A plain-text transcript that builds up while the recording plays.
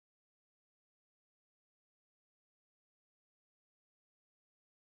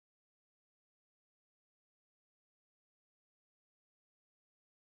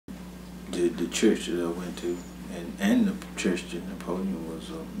the church that I went to, and the church that Napoleon was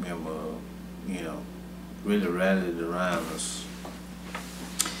a member of, you know, really rallied around us.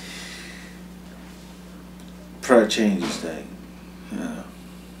 Prayer changes things.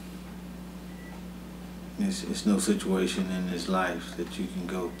 It's no situation in this life that you can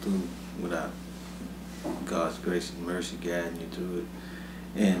go through without God's grace and mercy guiding you through it.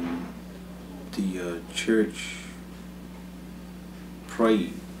 And the church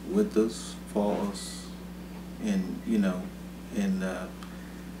prayed with us, for us, and you know, and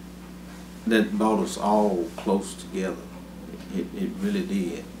that brought us all close together. It really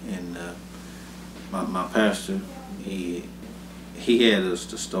did. And my pastor, he had us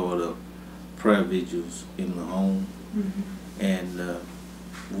to start up prayer vigils in the home, and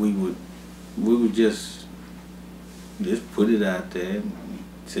we would just put it out there and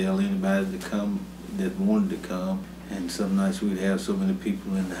tell anybody to come that wanted to come. And some nights we'd have so many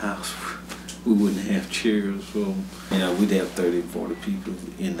people in the house we wouldn't have chairs for them. You know, we'd have 30, 40 people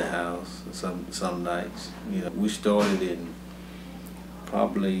in the house some nights. You know, we started in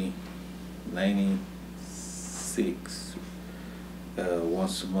probably 96.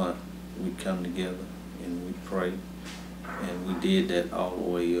 Once a month we'd come together and we'd pray, and we did that all the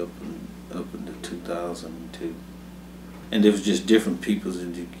way up into 2002. And there was just different peoples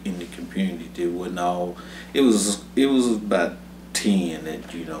in the community. There wasn't all. It was about 10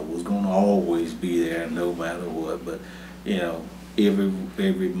 that, you know, was going to always be there no matter what. But you know,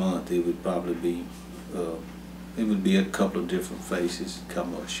 every month it would probably be a couple of different faces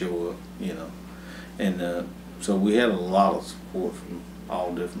come up, show up, you know. And so we had a lot of support from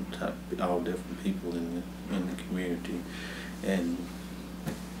all different people in the community. And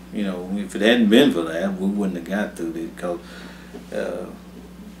you know, if it hadn't been for that, we wouldn't have got through it, because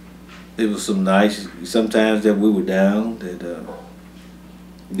there was some nights sometimes that we were down, that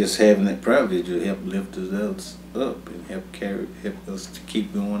just having that prayer vigil helped lift us up and help us to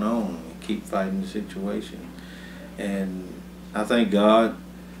keep going on and keep fighting the situation. And I think God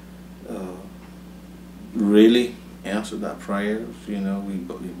really answered our prayers. You know, we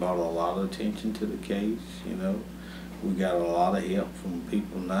brought a lot of attention to the case. You know, we got a lot of help from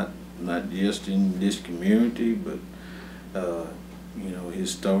people, not just in this community, but you know,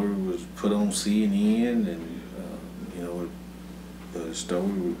 his story was put on CNN, and you know, the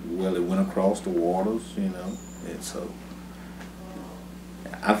story, well, it went across the waters, you know. And so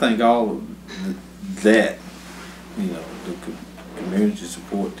I think all of that, you know, the community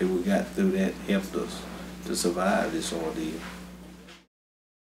support that we got through that helped us to survive this ordeal.